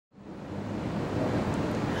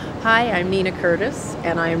Hi, I'm Nina Curtis,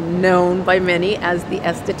 and I'm known by many as the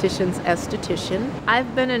Estheticians Esthetician.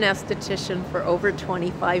 I've been an esthetician for over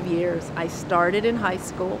 25 years. I started in high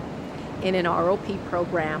school in an ROP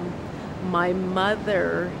program. My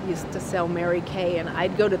mother used to sell Mary Kay, and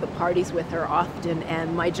I'd go to the parties with her often,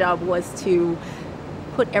 and my job was to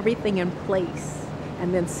put everything in place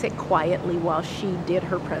and then sit quietly while she did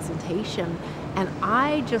her presentation. And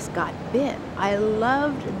I just got bit. I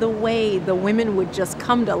loved the way the women would just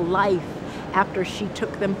come to life after she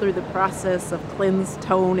took them through the process of cleanse,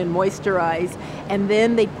 tone, and moisturize. And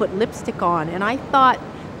then they'd put lipstick on. And I thought,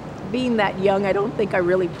 being that young, I don't think I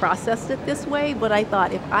really processed it this way, but I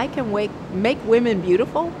thought if I can make women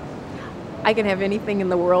beautiful, I can have anything in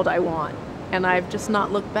the world I want. And I've just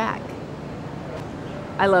not looked back.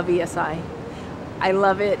 I love ESI. I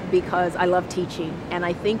love it because I love teaching, and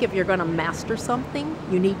I think if you're going to master something,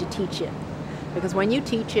 you need to teach it. Because when you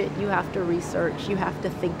teach it, you have to research, you have to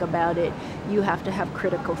think about it, you have to have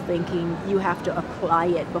critical thinking, you have to apply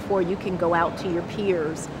it before you can go out to your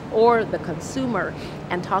peers or the consumer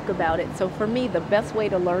and talk about it. So for me, the best way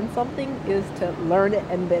to learn something is to learn it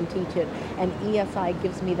and then teach it. And ESI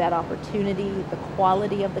gives me that opportunity, the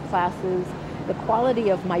quality of the classes, the quality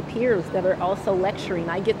of my peers that are also lecturing.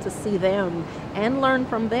 I get to see them and learn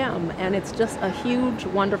from them, and it's just a huge,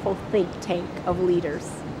 wonderful think tank of leaders.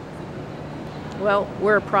 Well,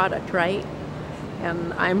 we're a product, right?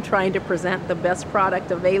 And I'm trying to present the best product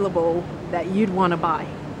available that you'd want to buy.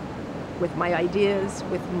 With my ideas,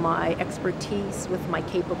 with my expertise, with my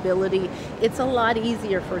capability. It's a lot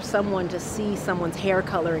easier for someone to see someone's hair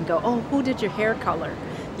color and go, oh, who did your hair color?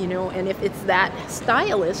 You know, and if it's that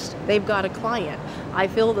stylist, they've got a client. I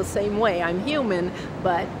feel the same way. I'm human,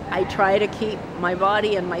 but I try to keep my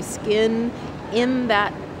body and my skin in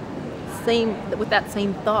that with that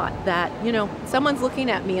same thought that, you know, someone's looking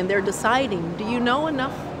at me and they're deciding, do you know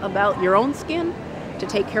enough about your own skin to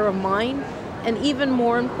take care of mine? And even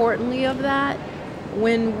more importantly of that,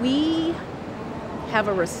 when we have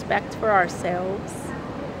a respect for ourselves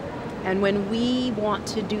and when we want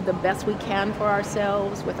to do the best we can for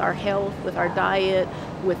ourselves with our health, with our diet,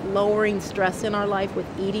 with lowering stress in our life, with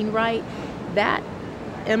eating right, that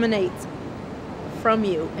emanates from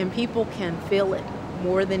you and people can feel it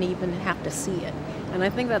more than even have to see it. And I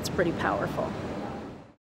think that's pretty powerful.